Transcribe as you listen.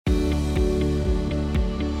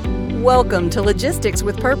Welcome to Logistics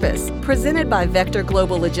with Purpose, presented by Vector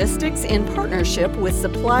Global Logistics in partnership with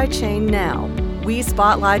Supply Chain Now. We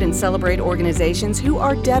spotlight and celebrate organizations who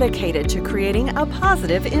are dedicated to creating a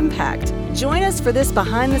positive impact. Join us for this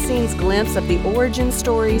behind-the-scenes glimpse of the origin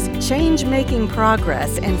stories, change-making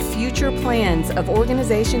progress, and future plans of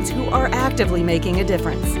organizations who are actively making a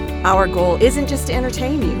difference. Our goal isn't just to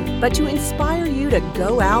entertain you, but to inspire you to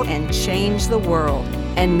go out and change the world.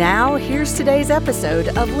 And now, here's today's episode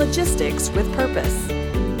of Logistics with Purpose.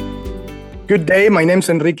 Good day, my name's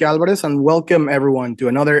Enrique Alvarez, and welcome everyone to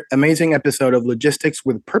another amazing episode of Logistics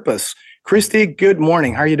with Purpose. Christy, good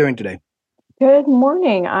morning. How are you doing today? Good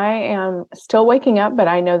morning. I am still waking up, but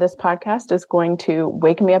I know this podcast is going to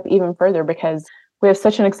wake me up even further because we have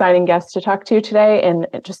such an exciting guest to talk to today and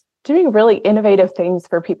just doing really innovative things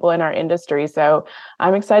for people in our industry. So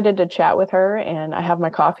I'm excited to chat with her, and I have my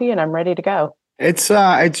coffee and I'm ready to go.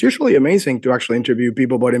 It's usually amazing to actually interview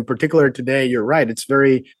people, but in particular today, you're right. It's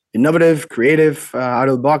very innovative, creative, out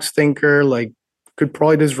of the box thinker, like could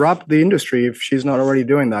probably disrupt the industry if she's not already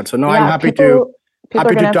doing that. So no, I'm happy to talk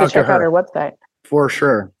to her. Out her website. For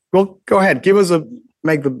sure. Well, go ahead.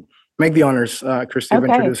 Make the honors, Christy, of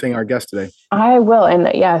introducing our guest today. I will. And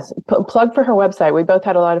yes, plug for her website. We both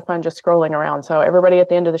had a lot of fun just scrolling around. So everybody at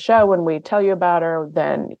the end of the show, when we tell you about her,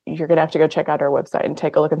 then you're going to have to go check out our website and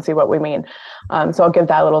take a look and see what we mean. So I'll give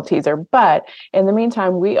that little teaser. But in the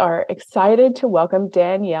meantime, we are excited to welcome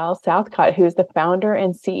Danielle Southcott, who is the founder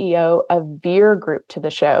and CEO of Veer Group, to the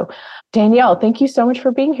show. Danielle, thank you so much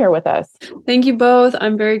for being here with us. Thank you both.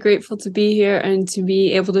 I'm very grateful to be here and to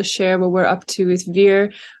be able to share what we're up to with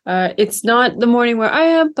Veer. It's not the morning where I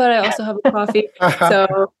am, but I also have a coffee.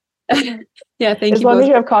 So yeah, thank you. As long as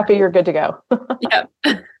you have coffee, you're good to go. Yeah.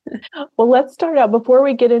 Well, let's start out before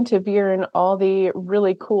we get into Veer and all the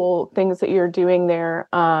really cool things that you're doing there.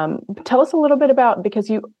 Tell us a little bit about, because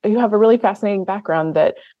you have a really fascinating background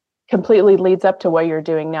that completely leads up to what you're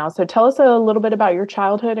doing now. So tell us a little bit about your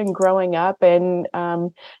childhood and growing up, and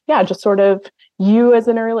just sort of you as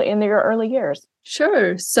in your early years.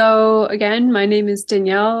 Sure. So again, my name is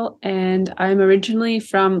Danielle, and I'm originally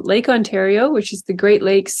from Lake Ontario, which is the Great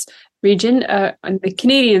Lakes region on the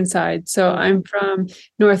Canadian side. So I'm from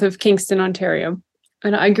north of Kingston, Ontario.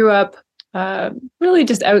 And I grew up really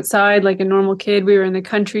just outside like a normal kid. We were in the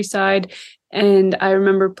countryside. And I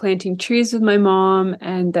remember planting trees with my mom,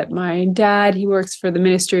 and that my dad, he works for the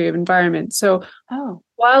Ministry of Environment. So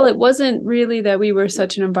while it wasn't really that we were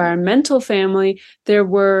such an environmental family, there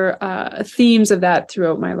were themes of that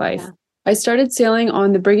throughout my life. Yeah. I started sailing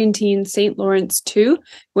on the Brigantine St. Lawrence II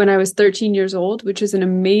when I was 13 years old, which is an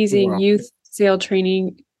amazing youth sail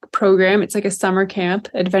training program. It's like a summer camp,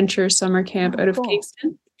 adventure summer camp out of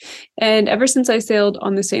Kingston. And ever since I sailed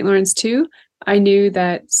on the St. Lawrence II, I knew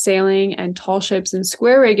that sailing and tall ships and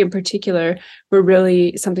square rig in particular were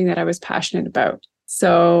really something that I was passionate about.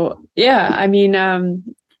 So, yeah, I mean,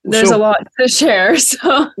 there's a lot to share.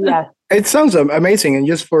 So, yeah, it sounds amazing. And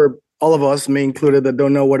just for all of us, me included, that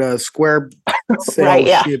don't know what a square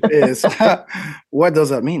sail ship is, what does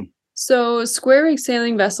that mean? So, square rig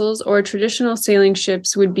sailing vessels or traditional sailing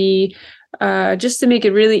ships would be, just to make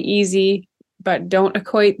it really easy, but don't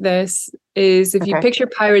equate this, is if you picture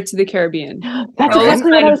Pirates of the Caribbean. That's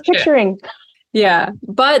exactly what I was picturing. Yeah,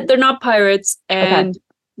 but they're not pirates, and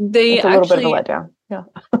they That's a little bit of a letdown. Yeah.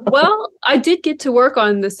 Well, I did get to work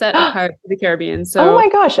on the set of Pirates of the Caribbean. So oh my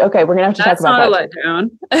gosh. Okay, we're going to have to talk about that. That's not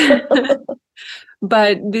a letdown.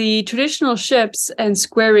 But the traditional ships and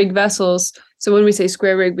square rig vessels, so when we say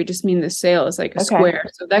square rig, we just mean the sail is like a square.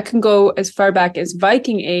 So that can go as far back as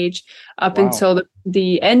Viking age up until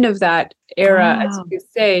the end of that era, as you could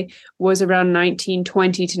say, was around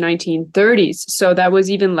 1920 to 1930s. So that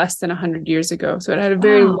was even less than 100 years ago. So it had a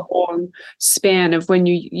very long span of when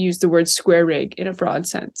you use the word square rig in a broad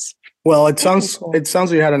sense. Well, it sounds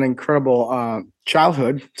like you had an incredible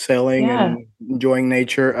childhood sailing and enjoying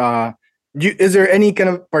nature. Is there any kind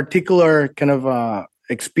of particular kind of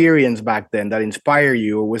experience back then that inspired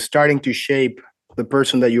you or was starting to shape the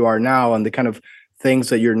person that you are now and the kind of things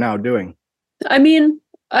that you're now doing? I mean,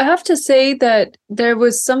 I have to say that there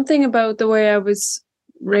was something about the way I was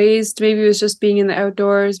raised. Maybe it was just being in the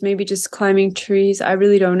outdoors, maybe just climbing trees. I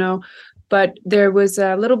really don't know. But there was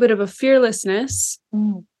a little bit of a fearlessness.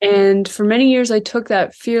 And for many years, I took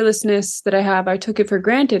that fearlessness that I took it for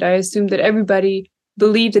granted. I assumed that everybody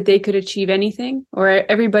believed that they could achieve anything, or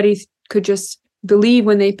everybody could just believe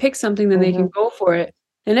when they pick something, then they can go for it.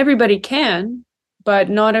 And everybody can, but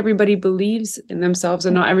not everybody believes in themselves,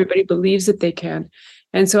 and not everybody believes that they can.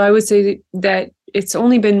 And so I would say that it's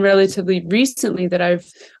only been relatively recently that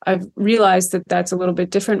I've realized that that's a little bit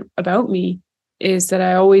different about me. is that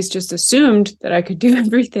I always just assumed that I could do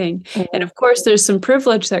everything. Mm-hmm. And of course, there's some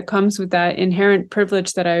privilege that comes with that, inherent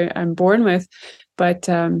privilege that I'm born with. But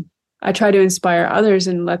I try to inspire others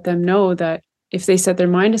and let them know that if they set their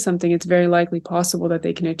mind to something, it's very likely possible that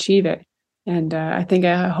they can achieve it. And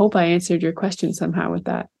I hope I answered your question somehow with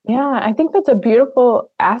that. Yeah, I think that's a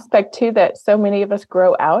beautiful aspect too that so many of us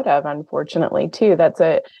grow out of, unfortunately, too. That's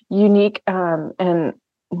a unique and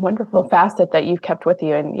wonderful facet that you've kept with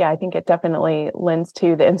you. And yeah, I think it definitely lends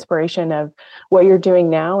to the inspiration of what you're doing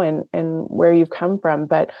now and where you've come from.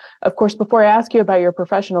 But of course, before I ask you about your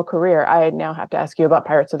professional career, I now have to ask you about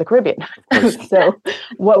Pirates of the Caribbean. So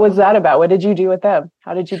what was that about? What did you do with them?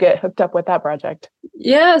 How did you get hooked up with that project?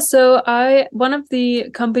 Yeah, so one of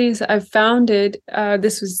the companies I founded,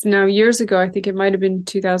 this was now years ago, I think it might have been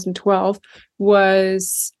 2012,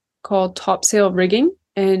 was called Top Sail Rigging.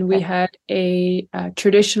 And we had a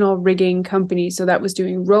traditional rigging company. So that was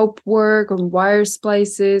doing rope work and wire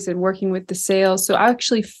splices and working with the sails. So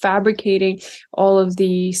actually fabricating all of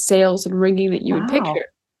the sails and rigging that you would picture.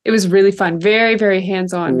 It was really fun. Very, very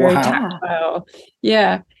hands-on, very tactile.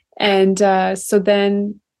 Yeah. And so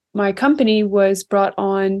then my company was brought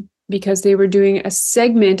on because they were doing a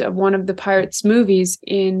segment of one of the Pirates movies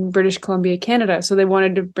in British Columbia, Canada. So they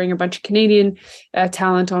wanted to bring a bunch of Canadian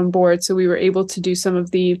talent on board. So we were able to do some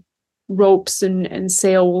of the ropes and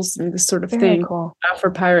sails and this sort of thing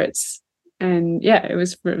for Pirates. And yeah, it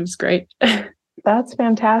was great. That's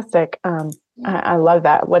fantastic. I love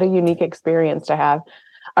that. What a unique experience to have.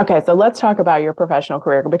 Okay, so let's talk about your professional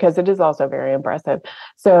career because it is also very impressive.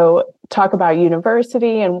 So talk about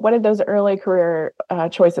university and what did those early career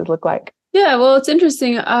choices look like? Yeah, well, it's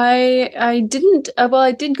interesting. I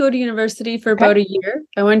did go to university for about a year.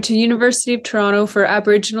 I went to University of Toronto for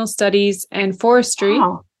Aboriginal Studies and Forestry,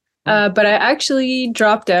 but I actually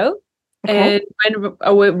dropped out and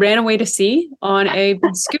ran away to sea on a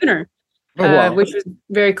schooner, which was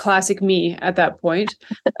very classic me at that point.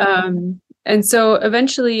 And so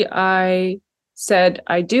eventually I said,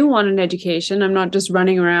 I do want an education. I'm not just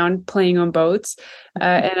running around playing on boats.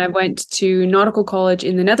 And I went to nautical college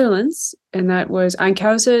in the Netherlands, and that was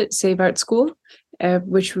Enkhuizen Zeevaart School,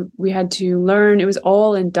 which we had to learn. It was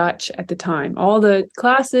all in Dutch at the time. All the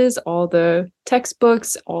classes, all the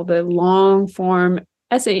textbooks, all the long form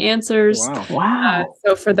essay answers. Wow.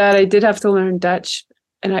 So for that, I did have to learn Dutch.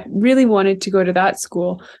 And I really wanted to go to that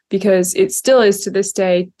school because it still is to this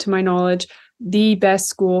day, to my knowledge, the best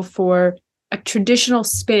school for a traditional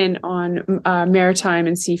spin on maritime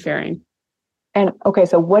and seafaring. And okay,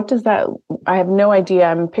 so what does that, I have no idea.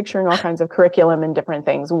 I'm picturing all kinds of curriculum and different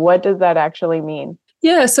things. What does that actually mean?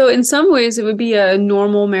 Yeah, so in some ways it would be a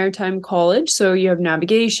normal maritime college. So you have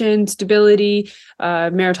navigation, stability,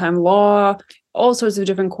 maritime law, all sorts of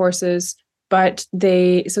different courses. But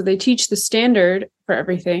they teach the standard for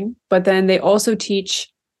everything, but then they also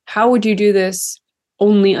teach how would you do this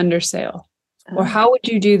only under sail? Or how would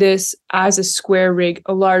you do this as a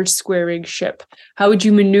large square rig ship? How would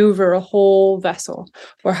you maneuver a whole vessel?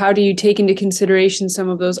 Or how do you take into consideration some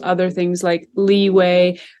of those other things like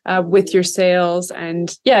leeway with your sails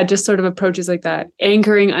and just sort of approaches like that,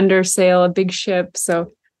 anchoring under sail a big ship.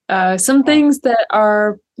 So some things that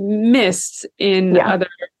are missed in other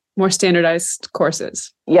more standardized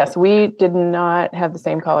courses. Yes, we did not have the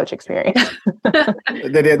same college experience.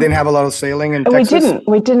 They didn't have a lot of sailing in Texas?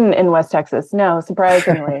 We didn't in West Texas. No,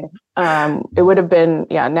 surprisingly. It would have been,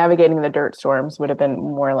 navigating the dirt storms would have been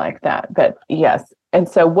more like that. But yes. And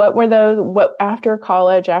so after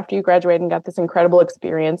college, after you graduated and got this incredible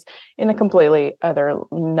experience in a completely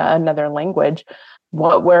another language,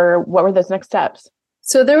 what were those next steps?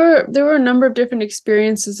 So there were a number of different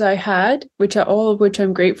experiences I had, all of which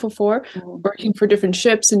I'm grateful for, working for different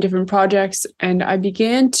ships and different projects. And I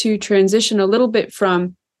began to transition a little bit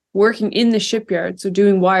from working in the shipyard, so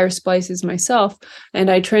doing wire splices myself. And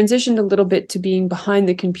I transitioned a little bit to being behind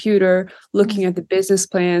the computer, looking at the business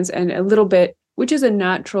plans, and a little bit, which is a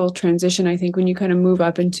natural transition, I think, when you kind of move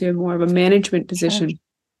up into more of a management position.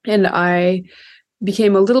 Sure. And I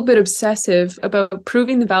became a little bit obsessive about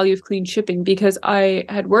proving the value of clean shipping because I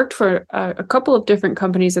had worked for a couple of different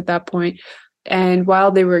companies at that point. And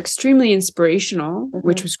while they were extremely inspirational,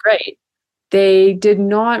 which was great, they did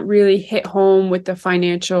not really hit home with the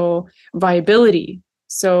financial viability.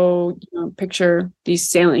 So, picture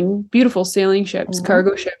these beautiful sailing ships,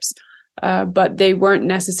 cargo ships, but they weren't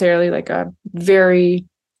necessarily like a very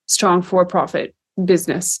strong for-profit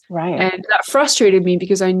business. Right. And that frustrated me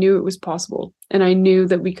because I knew it was possible and I knew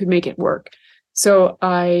that we could make it work. So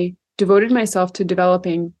I devoted myself to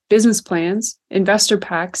developing business plans, investor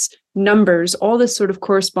packs, numbers, all this sort of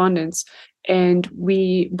correspondence. And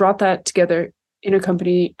we brought that together in a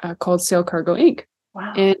company called Sail Cargo Inc.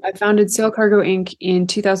 Wow. And I founded Sail Cargo Inc. in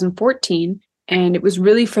 2014. And it was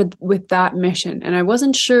really with that mission. And I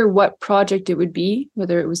wasn't sure what project it would be,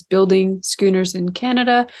 whether it was building schooners in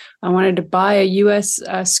Canada. I wanted to buy a US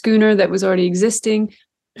schooner that was already existing.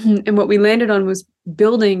 And what we landed on was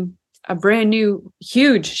building a brand new,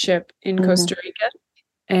 huge ship in Costa Rica.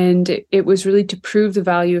 And it was really to prove the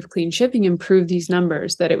value of clean shipping and prove these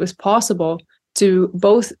numbers, that it was possible to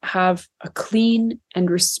both have a clean and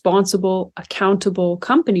responsible, accountable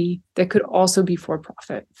company that could also be for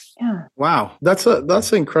profit. Yeah. Wow.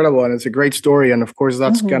 That's incredible. And it's a great story. And of course,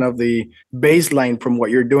 that's kind of the baseline from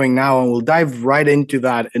what you're doing now. And we'll dive right into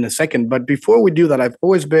that in a second. But before we do that, I've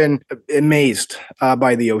always been amazed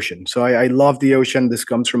by the ocean. So I love the ocean. This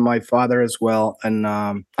comes from my father as well. And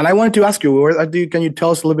I wanted to ask you, can you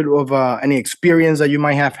tell us a little bit of any experience that you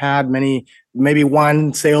might have had, maybe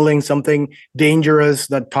one sailing something dangerous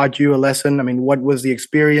that taught you a lesson? I mean, what was the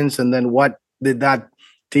experience? And then what did that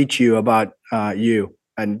teach you about you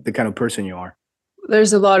and the kind of person you are?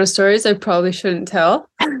 There's a lot of stories I probably shouldn't tell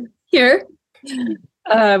here.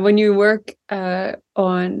 When you work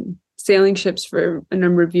on sailing ships for a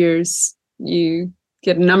number of years, you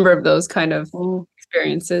get a number of those kind of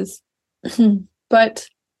experiences. But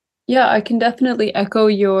yeah, I can definitely echo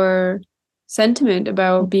your sentiment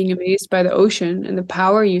about being amazed by the ocean and the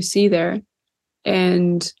power you see there.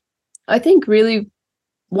 And I think really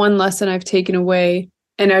one lesson I've taken away,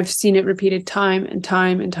 and I've seen it repeated time and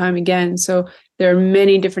time and time again. So there are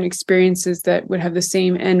many different experiences that would have the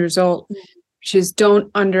same end result, which is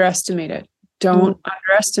don't underestimate it. Don't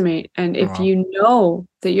underestimate. And if you know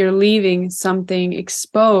that you're leaving something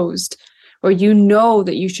exposed, or you know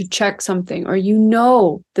that you should check something, or you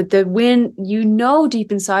know that the wind, you know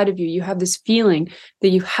deep inside of you, you have this feeling that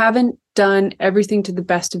you haven't done everything to the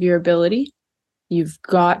best of your ability, you've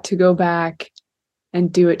got to go back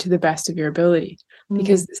and do it to the best of your ability.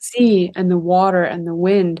 Because the sea and the water and the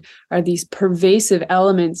wind are these pervasive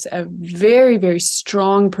elements, of very, very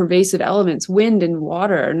strong pervasive elements. Wind and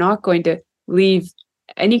water are not going to leave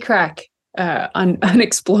any crack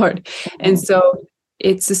unexplored. And so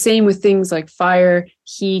it's the same with things like fire,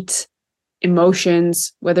 heat,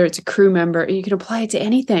 emotions, whether it's a crew member, you can apply it to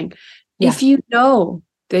anything. Yeah. If you know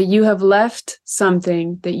that you have left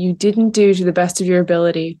something that you didn't do to the best of your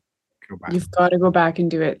ability, you've got to go back and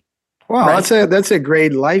do it. Wow, right. That's a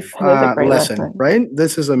great life lesson, right?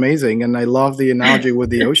 This is amazing. And I love the analogy with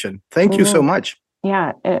the ocean. Thank you so much.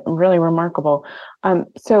 Yeah, really remarkable.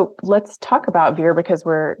 So let's talk about Veer, because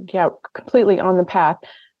we're completely on the path.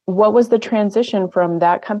 What was the transition from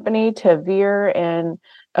that company to Veer? And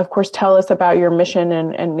of course, tell us about your mission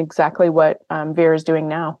and exactly what Veer is doing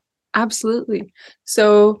now. Absolutely.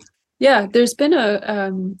 So yeah, there's been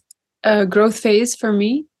a growth phase for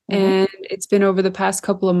me. And it's been over the past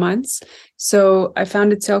couple of months. So I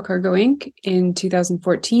founded Sail Cargo Inc. in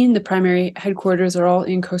 2014. The primary headquarters are all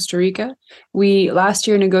in Costa Rica. We last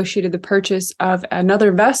year negotiated the purchase of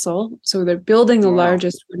another vessel. So they're building the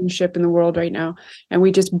largest wooden ship in the world right now. And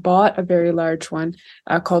we just bought a very large one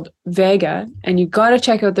called Vega. And you got to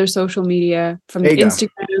check out their social media, from the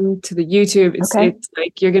Instagram to the YouTube. It's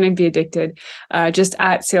like you're going to be addicted, just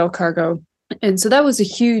at Sail Cargo. And so that was a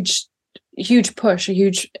huge push,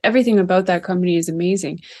 everything about that company is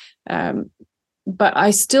amazing. But I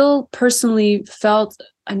still personally felt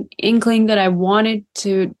an inkling that I wanted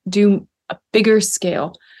to do a bigger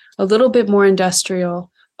scale, a little bit more industrial,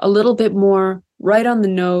 a little bit more right on the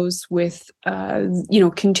nose with,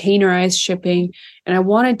 containerized shipping. And I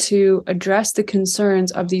wanted to address the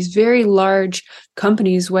concerns of these very large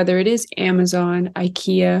companies, whether it is Amazon,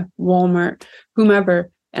 IKEA, Walmart, whomever.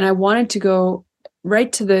 And I wanted to go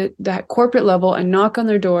right to that corporate level and knock on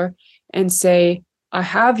their door and say, I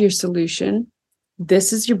have your solution.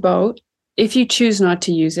 This is your boat. If you choose not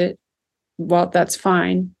to use it, well, that's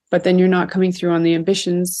fine. But then you're not coming through on the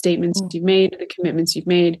ambitions statements you've made, the commitments you've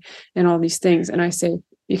made, and all these things. And I say,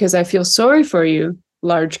 because I feel sorry for you,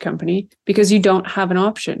 large company, because you don't have an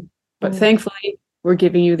option. But thankfully, we're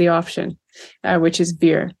giving you the option, which is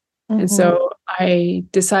Veer. And so I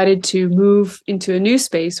decided to move into a new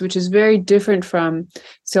space, which is very different from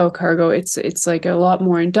Sail Cargo. It's like a lot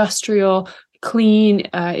more industrial, clean.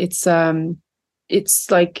 It's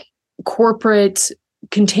like corporate,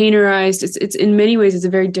 containerized. It's in many ways, it's a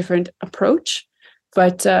very different approach.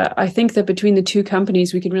 But I think that between the two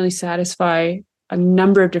companies, we can really satisfy a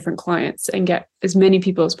number of different clients and get as many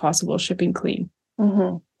people as possible shipping clean.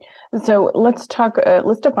 So let's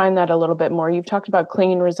define that a little bit more. You've talked about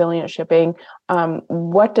clean, resilient shipping.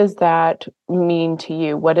 What does that mean to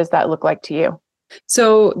you? What does that look like to you?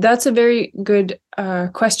 So that's a very good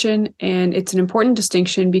question. And it's an important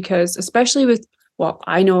distinction because especially with, well,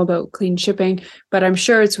 I know about clean shipping, but I'm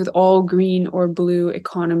sure it's with all green or blue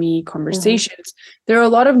economy conversations. There are a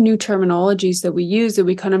lot of new terminologies that we use that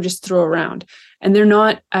we kind of just throw around, and they're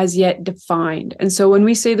not as yet defined. And so when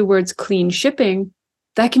we say the words clean shipping,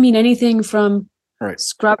 that can mean anything from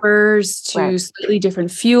scrubbers to slightly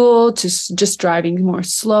different fuel to just driving more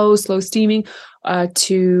slow steaming,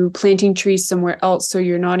 to planting trees somewhere else. So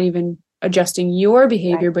you're not even adjusting your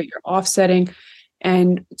behavior, but you're offsetting.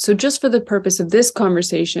 And so just for the purpose of this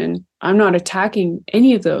conversation, I'm not attacking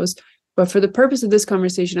any of those, but for the purpose of this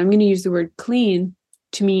conversation, I'm going to use the word clean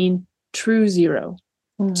to mean true zero,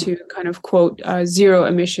 to kind of quote Zero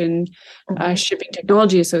Emission Shipping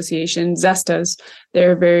Technology Association, ZESTAs.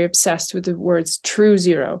 They're very obsessed with the words true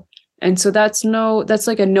zero. And so that's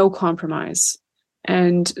like a no compromise.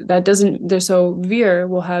 And that doesn't, so Veer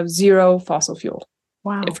will have zero fossil fuel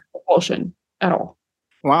for propulsion at all.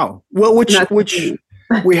 Wow. Well, which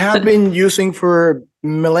we have been using for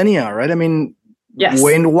millennia, right? I mean,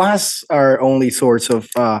 wind was our only source of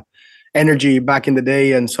energy back in the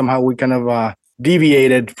day, and somehow we kind of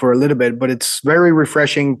deviated for a little bit. But it's very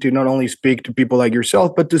refreshing to not only speak to people like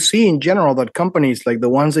yourself, but to see in general that companies like the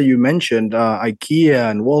ones that you mentioned,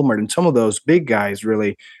 IKEA and Walmart and some of those big guys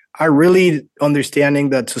really are really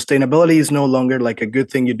understanding that sustainability is no longer like a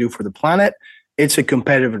good thing you do for the planet. It's a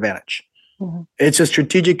competitive advantage. It's a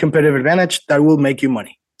strategic competitive advantage that will make you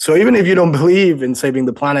money. So even if you don't believe in saving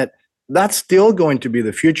the planet, that's still going to be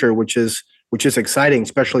the future, which is exciting,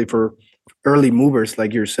 especially for early movers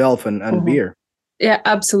like yourself and Veer. Yeah,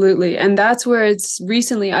 absolutely. And that's where it's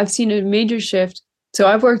recently, I've seen a major shift. So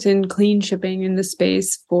I've worked in clean shipping in the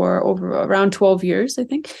space for around 12 years, I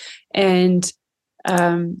think. And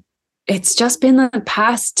it's just been the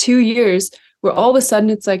past 2 years where all of a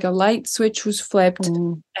sudden it's like a light switch was flipped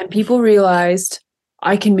and people realized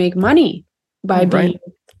I can make money by being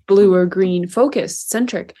blue or green focused,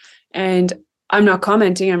 centric. And I'm not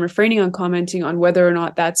commenting, I'm refraining on commenting on whether or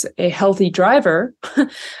not that's a healthy driver,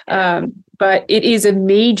 but it is a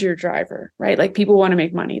major driver, right? Like people want to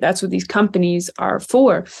make money. That's what these companies are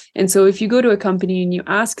for. And so if you go to a company and you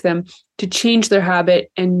ask them to change their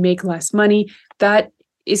habit and make less money, that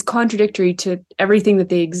is contradictory to everything that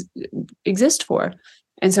they exist for.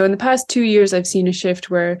 And so in the past 2 years, I've seen a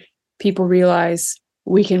shift where people realize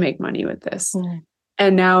we can make money with this.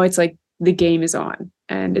 And now it's like the game is on,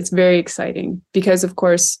 and it's very exciting because of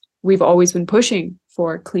course we've always been pushing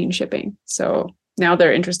for clean shipping. So now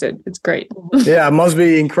they're interested. It's great. Yeah, it must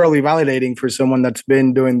be incredibly validating for someone that's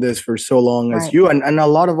been doing this for so long as you and a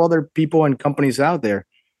lot of other people and companies out there.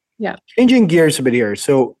 Yeah. Changing gears a bit here.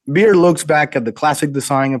 So Veer looks back at the classic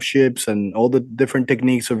design of ships and all the different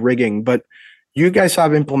techniques of rigging, but you guys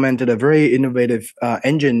have implemented a very innovative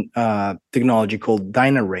engine technology called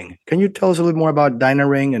DynaRing. Can you tell us a little more about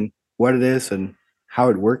DynaRing and what it is and how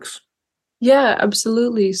it works? Yeah,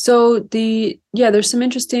 absolutely. So there's some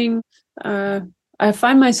interesting, I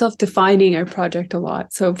find myself defining our project a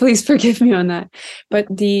lot, so please forgive me on that. But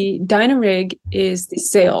the DynaRig is the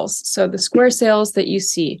sails, so the square sails that you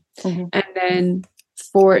see. And then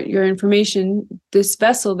for your information, this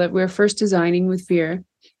vessel that we're first designing with Veer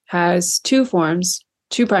has two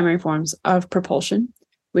primary forms of propulsion,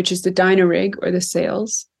 which is the DynaRig or the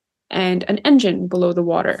sails, and an engine below the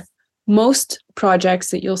water. Most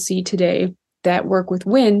projects that you'll see today that work with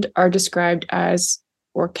wind are described as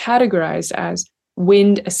or categorized as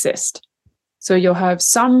wind assist. So you'll have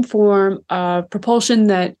some form of propulsion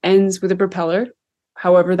that ends with a propeller.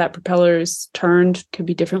 However, that propeller is turned, could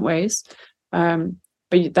be different ways.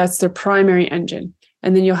 But that's their primary engine.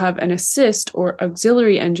 And then you'll have an assist or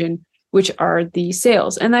auxiliary engine, which are the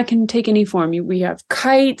sails. And that can take any form. We have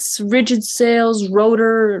kites, rigid sails,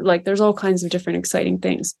 rotor, like there's all kinds of different exciting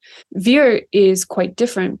things. Veer is quite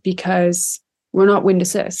different because we're not wind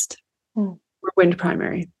assist. We're wind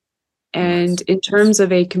primary. And in terms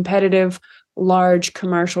of a competitive, large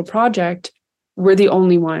commercial project, we're the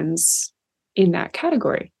only ones in that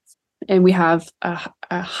category. And we have a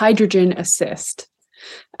hydrogen assist.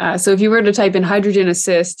 So if you were to type in hydrogen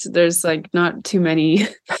assist, there's like not too many in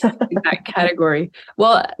that category.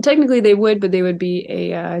 Well, technically they would, but they would be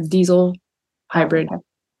a diesel hybrid.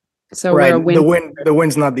 So right, the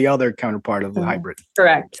wind's not the other counterpart of the hybrid.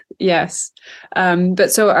 Correct. Yes.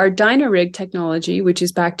 But so our DynaRig technology, which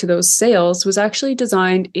is back to those sails, was actually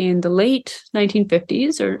designed in the late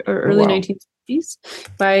 1950s or early 1960s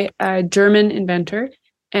by a German inventor.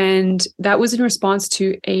 And that was in response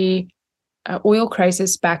to a oil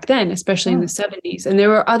crisis back then, especially in the 70s. And there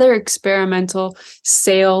were other experimental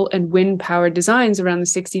sail and wind powered designs around the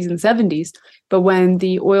 60s and 70s. But when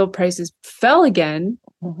the oil prices fell again,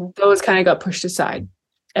 those kind of got pushed aside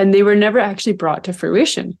and they were never actually brought to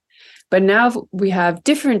fruition. But now we have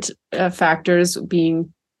different factors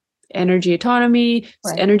being energy autonomy,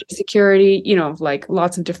 energy security, like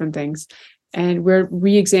lots of different things. And we're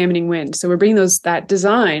re-examining wind. So we're bringing that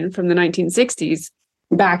design from the 1960s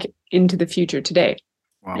back into the future today.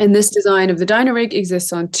 Wow. And this design of the Dyna rig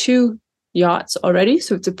exists on 2 yachts already.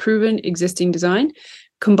 So it's a proven existing design.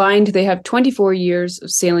 Combined, they have 24 years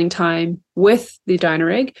of sailing time with the Dyna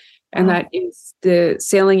rig. And that is the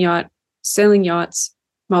sailing yachts,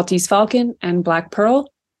 Maltese Falcon and Black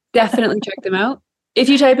Pearl. Definitely check them out. If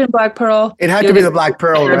you type in Black Pearl, it had to be the Black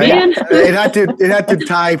Pearl, right? it had to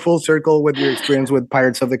tie full circle with your experience with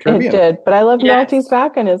Pirates of the Caribbean. It did, but I love Maltese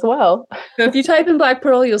Falcon as well. So if you type in Black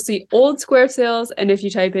Pearl, you'll see old square sails, and if you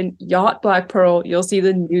type in yacht Black Pearl, you'll see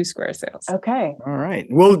the new square sails. Okay. All right,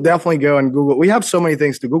 we'll definitely go and Google. We have so many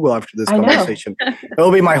things to Google after this conversation. It'll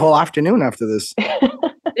be my whole afternoon after this.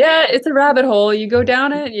 Yeah, it's a rabbit hole. You go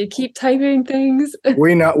down it, you keep typing things.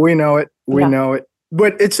 We know it. We know it.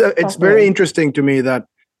 But it's very interesting to me that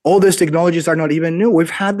all these technologies are not even new. We've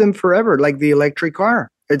had them forever, like the electric car.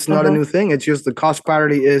 It's not a new thing. It's just the cost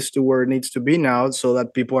parity is to where it needs to be now, so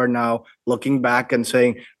that people are now looking back and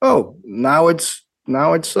saying, "Oh, now it's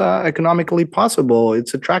economically possible.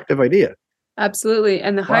 It's an attractive idea." Absolutely.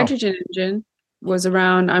 And the hydrogen engine was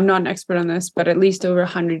around. I'm not an expert on this, but at least over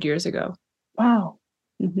 100 years ago. Wow.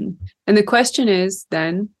 Mm-hmm. And the question is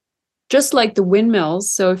then, just like the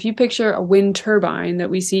windmills, so if you picture a wind turbine that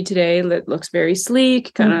we see today that looks very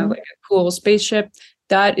sleek, kind of like a cool spaceship,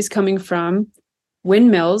 that is coming from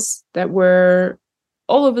windmills that were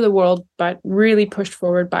all over the world, but really pushed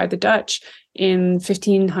forward by the Dutch in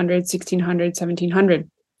 1500, 1600,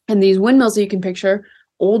 1700. And these windmills that you can picture,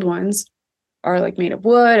 old ones, are like made of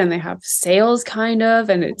wood and they have sails kind of,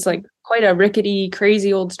 and it's like quite a rickety,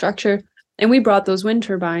 crazy old structure. And we brought those wind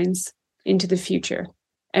turbines into the future.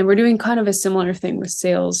 And we're doing kind of a similar thing with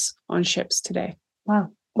sails on ships today. Wow.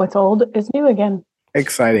 What's old is new again.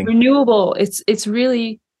 Exciting. Renewable. It's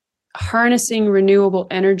really harnessing renewable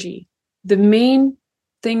energy. The main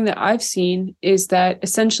thing that I've seen is that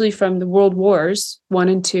essentially from the World Wars 1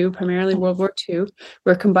 and 2, primarily World War II,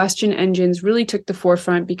 where combustion engines really took the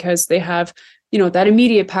forefront because they have, that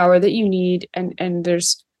immediate power that you need. And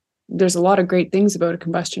there's a lot of great things about a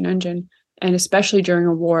combustion engine. And especially during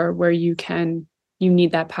a war where you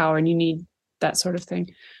need that power and you need that sort of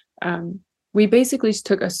thing. We basically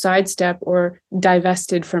took a sidestep or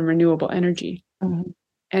divested from renewable energy.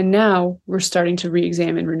 And now we're starting to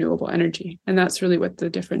re-examine renewable energy. And that's really what the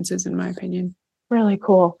difference is, in my opinion. Really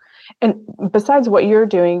cool. And besides what you're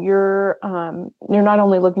doing, you're not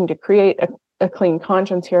only looking to create a clean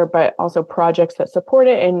conscience here, but also projects that support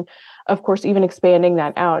it. And of course, even expanding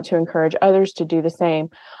that out to encourage others to do the same.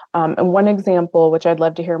 And one example, which I'd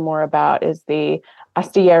love to hear more about, is the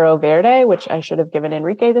Astillero Verde, which I should have given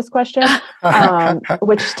Enrique this question,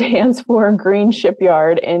 which stands for Green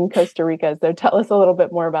Shipyard in Costa Rica. So tell us a little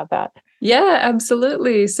bit more about that. Yeah,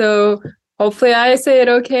 absolutely. So hopefully I say it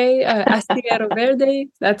okay. Astillero Verde,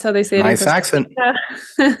 that's how they say it. Nice accent.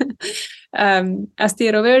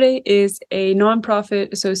 Astillero Verde is a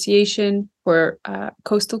nonprofit association for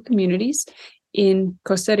coastal communities in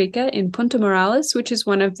Costa Rica, in Punta Morales, which is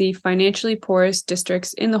one of the financially poorest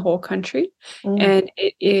districts in the whole country. And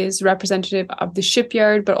it is representative of the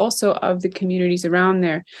shipyard, but also of the communities around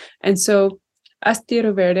there. And so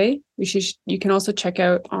Astillero Verde, which you can also check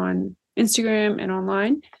out on Instagram and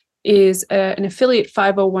online, is an affiliate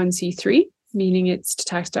 501c3, meaning it's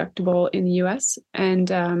tax deductible in the US.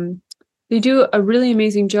 And they do a really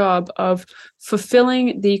amazing job of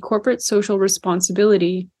fulfilling the corporate social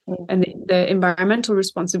responsibility and the environmental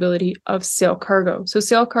responsibility of Sail Cargo. So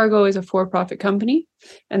Sail Cargo is a for-profit company,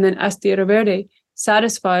 and then Astillero Verde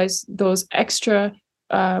satisfies those extra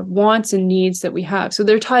wants and needs that we have. So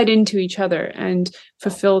they're tied into each other and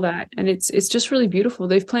fulfill that. And it's just really beautiful.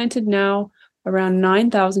 They've planted now around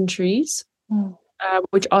 9,000 trees,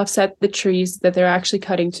 which offset the trees that they're actually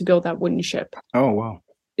cutting to build that wooden ship. Oh, wow.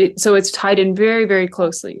 So it's tied in very, very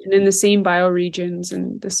closely and in the same bioregions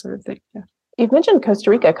and this sort of thing. Yeah. You've mentioned Costa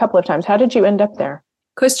Rica a couple of times. How did you end up there?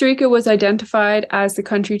 Costa Rica was identified as the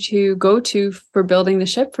country to go to for building the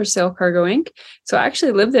ship for Sail Cargo Inc. So I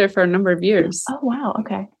actually lived there for a number of years. Oh, wow.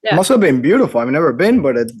 Okay. Yeah. It must have been beautiful. I've never been,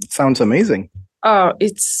 but it sounds amazing. Oh,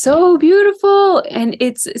 it's so beautiful. And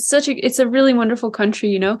it's a really wonderful country,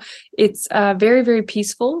 you know. It's very, very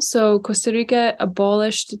peaceful. So Costa Rica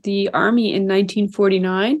abolished the army in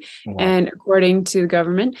 1949, Wow. and according to the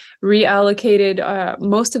government, reallocated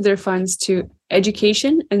most of their funds to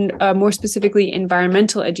education and more specifically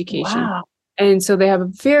environmental education. Wow. And so they have a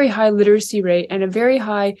very high literacy rate and a very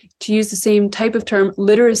high, to use the same type of term,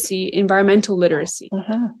 literacy, environmental literacy.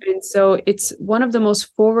 And so it's one of the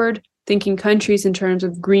most forward-thinking countries in terms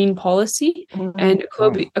of green policy. And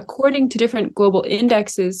according to different global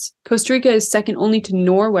indexes, Costa Rica is second only to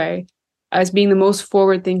Norway as being the most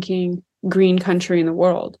forward-thinking green country in the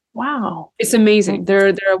world. Wow. It's amazing.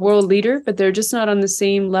 They're a world leader, but they're just not on the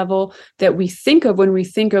same level that we think of when we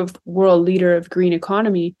think of world leader of green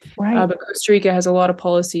economy. Right. But Costa Rica has a lot of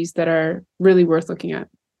policies that are really worth looking at.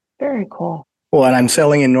 Very cool. Well, and I'm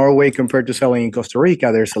selling in Norway compared to selling in Costa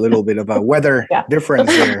Rica. There's a little bit of a weather difference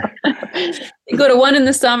there. You go to one in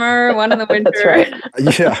the summer, one in the winter. That's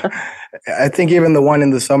right. Yeah. I think even the one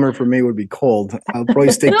in the summer for me would be cold. I'll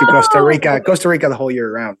probably stick to Costa Rica the whole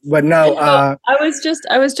year round. But no, I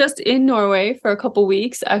was just in Norway for a couple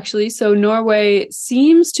weeks, actually. So Norway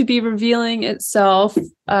seems to be revealing itself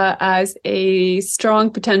as a strong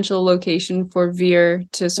potential location for Veer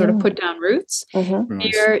to sort of put down roots.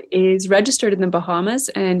 Veer is registered in the Bahamas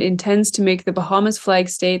and intends to make the Bahamas flag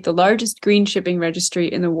state the largest green shipping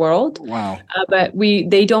registry in the world. Wow. But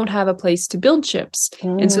they don't have a place to build ships.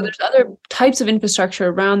 And so there's other types of infrastructure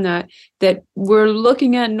around that we're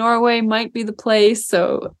looking at. Norway might be the place.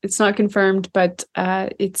 So it's not confirmed, but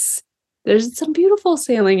there's some beautiful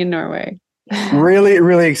sailing in Norway. Really,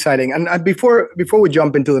 really exciting. And before we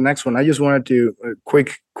jump into the next one, I just wanted to a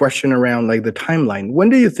quick question around like the timeline. When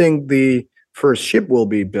do you think the first ship will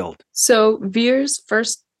be built? So Veer's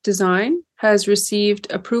first design has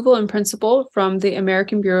received approval in principle from the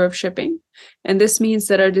American Bureau of Shipping. And this means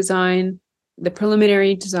that our design, the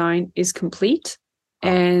preliminary design, is complete.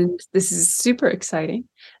 And this is super exciting.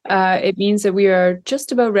 It means that we are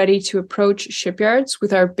just about ready to approach shipyards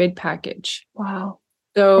with our bid package. Wow.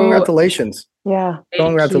 So Congratulations. Yeah.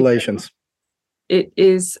 Congratulations. It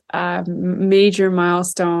is a major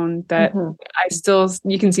milestone that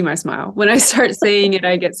you can see my smile. When I start saying it,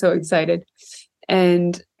 I get so excited.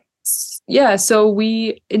 And yeah, so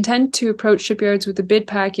we intend to approach shipyards with a bid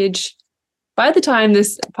package by the time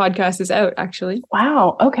this podcast is out, actually.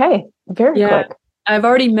 Wow. Okay. Very quick. I've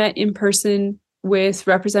already met in person with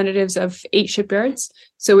representatives of 8 shipyards.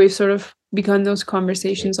 So we've sort of begun those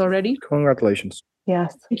conversations already. Congratulations.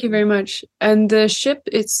 Yes. Thank you very much. And the ship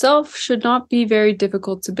itself should not be very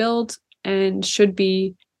difficult to build and should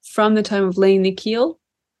be, from the time of laying the keel,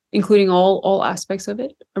 including all aspects of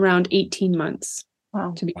it, around 18 months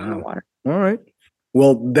to be on the water. All right.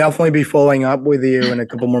 We'll definitely be following up with you in a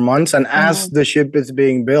couple more months. And as the ship is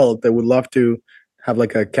being built, I would love to have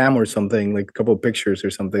like a cam or something, like a couple of pictures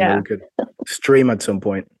or something that we could stream at some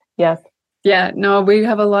point. Yes. Yeah, no, we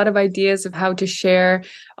have a lot of ideas of how to share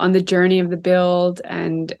on the journey of the build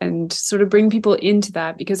and sort of bring people into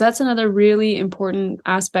that, because that's another really important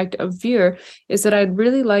aspect of Veer, is that I'd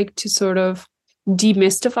really like to sort of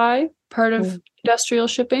demystify part of industrial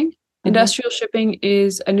shipping. Industrial shipping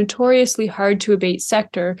is a notoriously hard to abate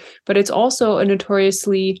sector, but it's also a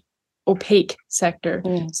notoriously opaque sector.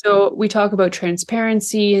 So we talk about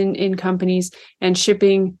transparency in companies, and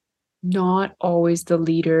shipping not always the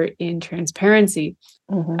leader in transparency,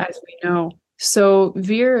 as we know. So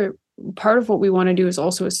Veer, part of what we want to do is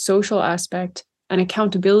also a social aspect, an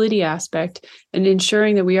accountability aspect, and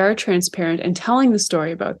ensuring that we are transparent and telling the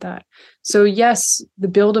story about that. So yes, the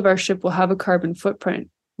build of our ship will have a carbon footprint.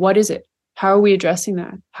 What is it? How are we addressing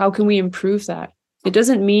that? How can we improve that? It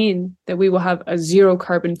doesn't mean that we will have a zero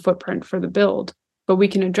carbon footprint for the build, but we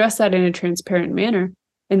can address that in a transparent manner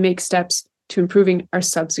and make steps to improving our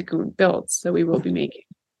subsequent builds that we will be making.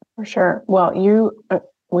 For sure. Well,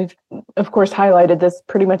 we've of course highlighted this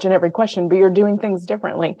pretty much in every question, but you're doing things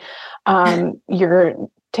differently. You're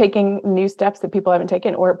taking new steps that people haven't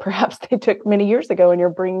taken, or perhaps they took many years ago, and you're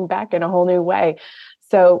bringing back in a whole new way.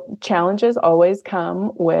 So challenges always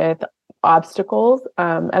come with obstacles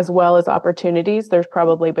as well as opportunities. There's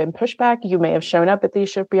probably been pushback. You may have shown up at these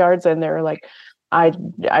shipyards and they're like, I've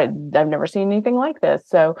never seen anything like this.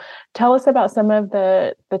 So tell us about some of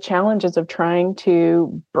the challenges of trying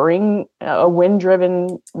to bring a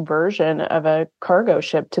wind-driven version of a cargo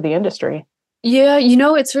ship to the industry. Yeah,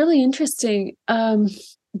 it's really interesting.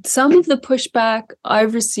 Some of the pushback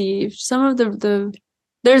I've received,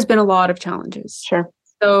 there's been a lot of challenges. Sure.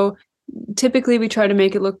 So typically we try to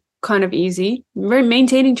make it look kind of easy.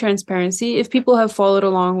 Maintaining transparency. If people have followed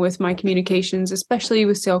along with my communications, especially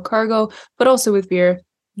with Sail Cargo, but also with Veer,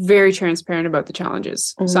 very transparent about the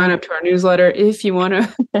challenges. Mm-hmm. Sign up to our newsletter if you want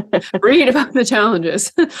to read about the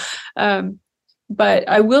challenges. But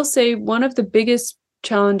I will say one of the biggest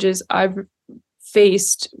challenges I've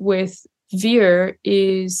faced with Veer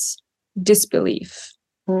is disbelief.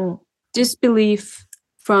 Disbelief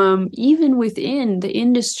from even within the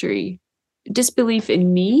industry, disbelief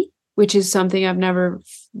in me, which is something I've never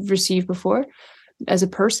received before as a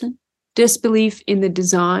person, disbelief in the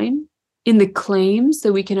design, in the claims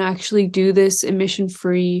that we can actually do this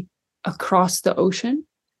emission-free across the ocean,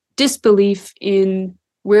 disbelief in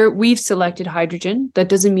where we've selected hydrogen. That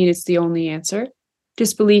doesn't mean it's the only answer.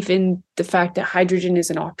 Disbelief in the fact that hydrogen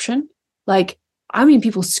is an option.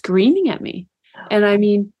 People screaming at me.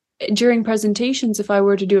 And during presentations, if I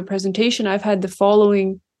were to do a presentation, I've had the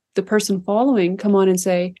person following come on and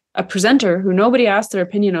say, a presenter who nobody asked their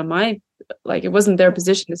opinion on it wasn't their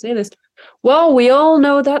position to say this. Well, we all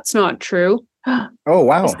know that's not true. Oh,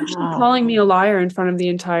 wow. Essentially calling me a liar in front of the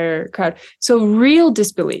entire crowd. So real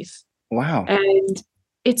disbelief. Wow. And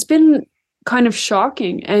it's been kind of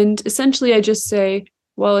shocking. And essentially I just say,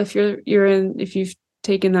 well, if you've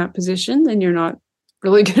taken that position, then you're not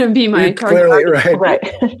really going to be my target. Clearly,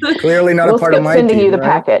 right. Clearly not a part of my sending team, you the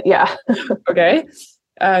right? packet. Yeah. Okay.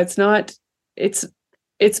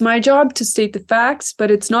 It's my job to state the facts,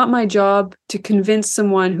 but it's not my job to convince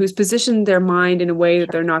someone who's positioned their mind in a way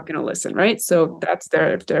that they're not going to listen. Right. So that's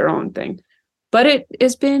their own thing. But it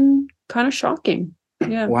has been kind of shocking.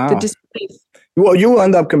 Yeah. Wow. The disbelief. Well, you will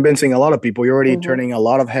end up convincing a lot of people. You're already turning a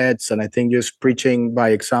lot of heads. And I think just preaching by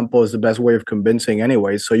example is the best way of convincing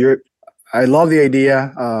anyway. So I love the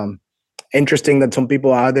idea. Interesting that some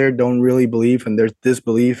people out there don't really believe, and there's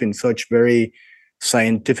disbelief in such very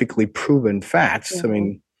scientifically proven facts. Mm-hmm. I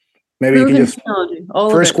mean, maybe you can just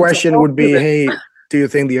first question would be, hey, do you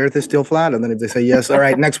think the earth is still flat? And then if they say yes, all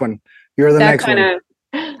right, next one. You're the next one.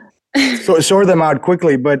 So sort them out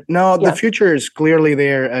quickly. But no, the future is clearly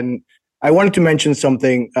there. And I wanted to mention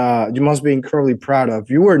something you must be incredibly proud of.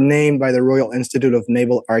 You were named by the Royal Institute of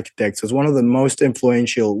Naval Architects as one of the most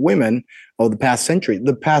influential women of the past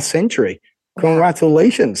century.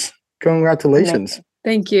 Congratulations. Congratulations.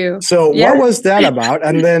 Thank you. So what was that about?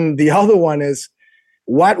 And then the other one is,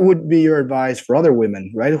 what would be your advice for other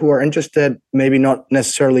women, right, who are interested, maybe not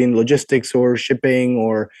necessarily in logistics or shipping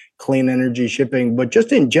or clean energy shipping, but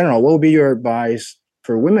just in general? What would be your advice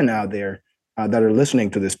for women out there that are listening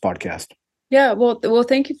to this podcast? Yeah, well,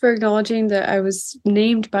 thank you for acknowledging that I was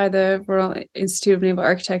named by the Royal Institute of Naval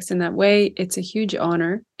Architects in that way. It's a huge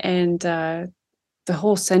honor. And the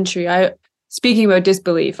whole century, speaking about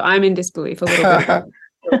disbelief, I'm in disbelief a little bit.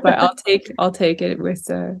 But I'll take it with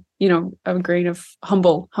a grain of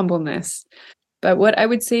humbleness. But what I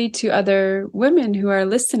would say to other women who are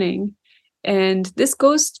listening, and this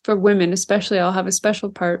goes for women especially, I'll have a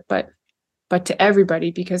special part, but to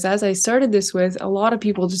everybody, because as I started this with, a lot of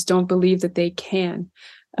people just don't believe that they can.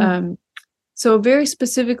 So very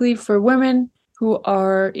specifically for women who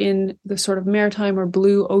are in the sort of maritime or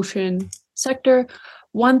blue ocean sector,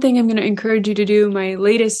 one thing I'm going to encourage you to do, my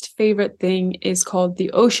latest favorite thing, is called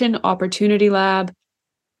the Ocean Opportunity Lab.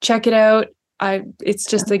 Check it out. It's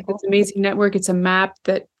just like this amazing network. It's a map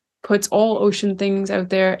that puts all ocean things out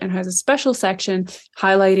there and has a special section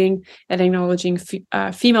highlighting and acknowledging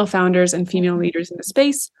female founders and female leaders in the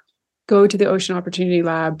space. Go to the Ocean Opportunity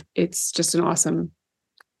Lab. It's just an awesome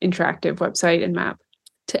interactive website and map.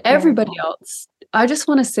 To everybody else, I just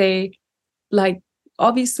want to say,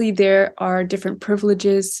 obviously, there are different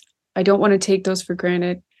privileges. I don't want to take those for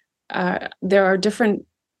granted. There are different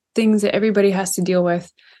things that everybody has to deal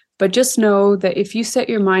with. But just know that if you set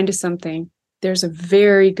your mind to something, there's a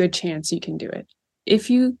very good chance you can do it. If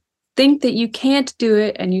you think that you can't do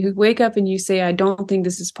it and you wake up and you say, I don't think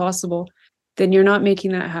this is possible, then you're not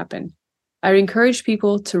making that happen. I encourage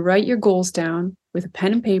people to write your goals down with a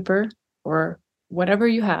pen and paper or whatever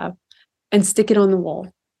you have and stick it on the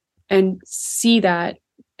wall. And see that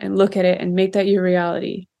and look at it and make that your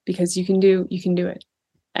reality, because you can do it.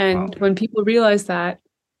 And when people realize that,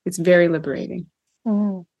 it's very liberating.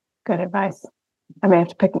 Good advice. I may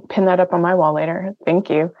have to pin that up on my wall later. Thank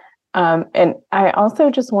you. And I also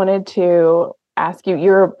just wanted to ask you,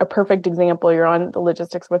 you're a perfect example. You're on the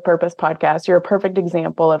Logistics with Purpose podcast. You're a perfect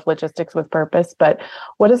example of logistics with purpose. But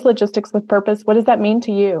what is logistics with purpose? What does that mean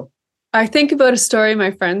to you? I think about a story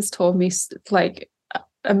my friends told me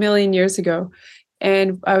a million years ago,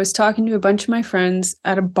 and I was talking to a bunch of my friends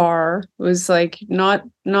at a bar. It was not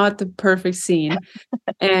the perfect scene,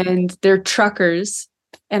 and they're truckers,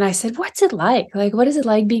 And I said, what's it like? Like, what is it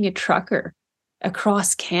like being a trucker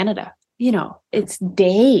across Canada? You know, it's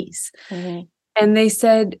days. Mm-hmm. And they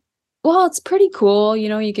said, well, it's pretty cool. You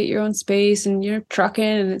know, you get your own space and you're trucking,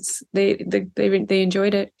 and they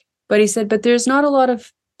enjoyed it. But he said, but there's not a lot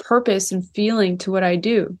of purpose and feeling to what I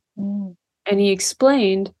do. Mm. And he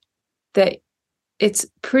explained that it's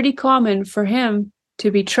pretty common for him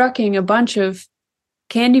to be trucking a bunch of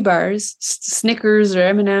candy bars, Snickers or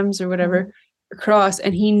M&Ms or whatever, across.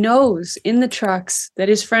 And he knows in the trucks that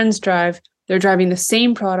his friends drive, they're driving the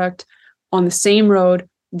same product on the same road,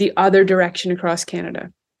 the other direction across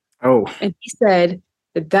Canada. Oh. And he said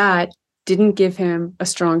that didn't give him a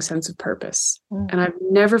strong sense of purpose. And I've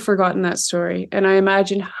never forgotten that story. And I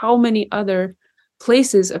imagine how many other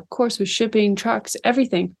places, of course, with shipping, trucks,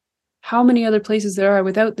 everything, how many other places there are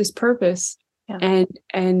without this purpose and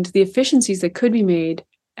the efficiencies that could be made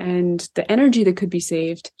and the energy that could be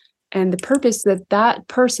saved and the purpose that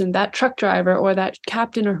person, that truck driver or that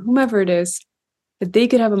captain or whomever it is, that they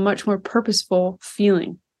could have a much more purposeful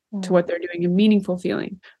feeling to what they're doing, a meaningful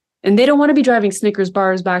feeling. And they don't want to be driving Snickers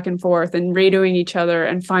bars back and forth and radioing each other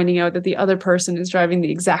and finding out that the other person is driving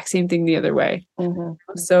the exact same thing the other way. Mm-hmm.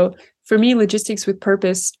 So for me, logistics with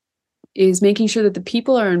purpose is making sure that the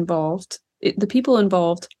people involved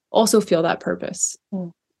also feel that purpose.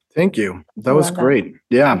 Thank you. That was great.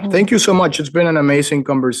 Yeah. Mm-hmm. Thank you so much. It's been an amazing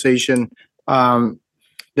conversation.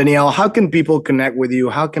 Danielle, how can people connect with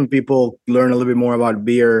you? How can people learn a little bit more about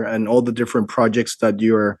Veer and all the different projects that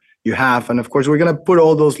you have? And of course, we're going to put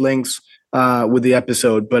all those links with the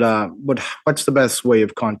episode, but what's the best way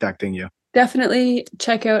of contacting you? Definitely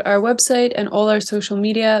check out our website and all our social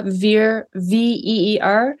media, Veer,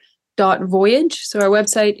 VEER, .voyage. So our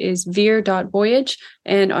website is veer.voyage,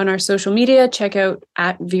 and on our social media, check out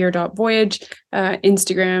 @veer.voyage.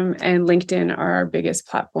 Instagram and LinkedIn are our biggest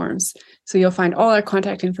platforms. So you'll find all our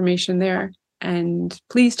contact information there. And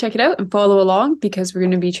please check it out and follow along, because we're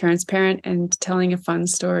going to be transparent and telling a fun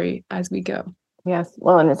story as we go. Yes.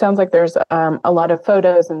 Well, and it sounds like there's a lot of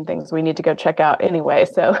photos and things we need to go check out anyway.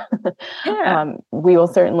 So we will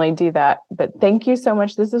certainly do that. But thank you so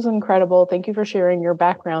much. This is incredible. Thank you for sharing your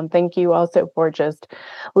background. Thank you also for just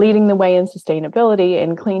leading the way in sustainability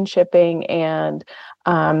and clean shipping. And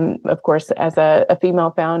of course, as a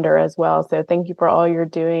female founder as well. So thank you for all you're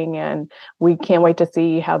doing. And we can't wait to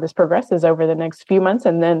see how this progresses over the next few months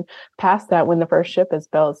and then past that when the first ship is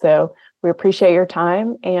built. So we appreciate your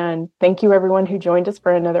time, and thank you everyone who joined us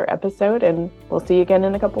for another episode, and we'll see you again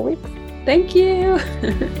in a couple weeks. Thank you.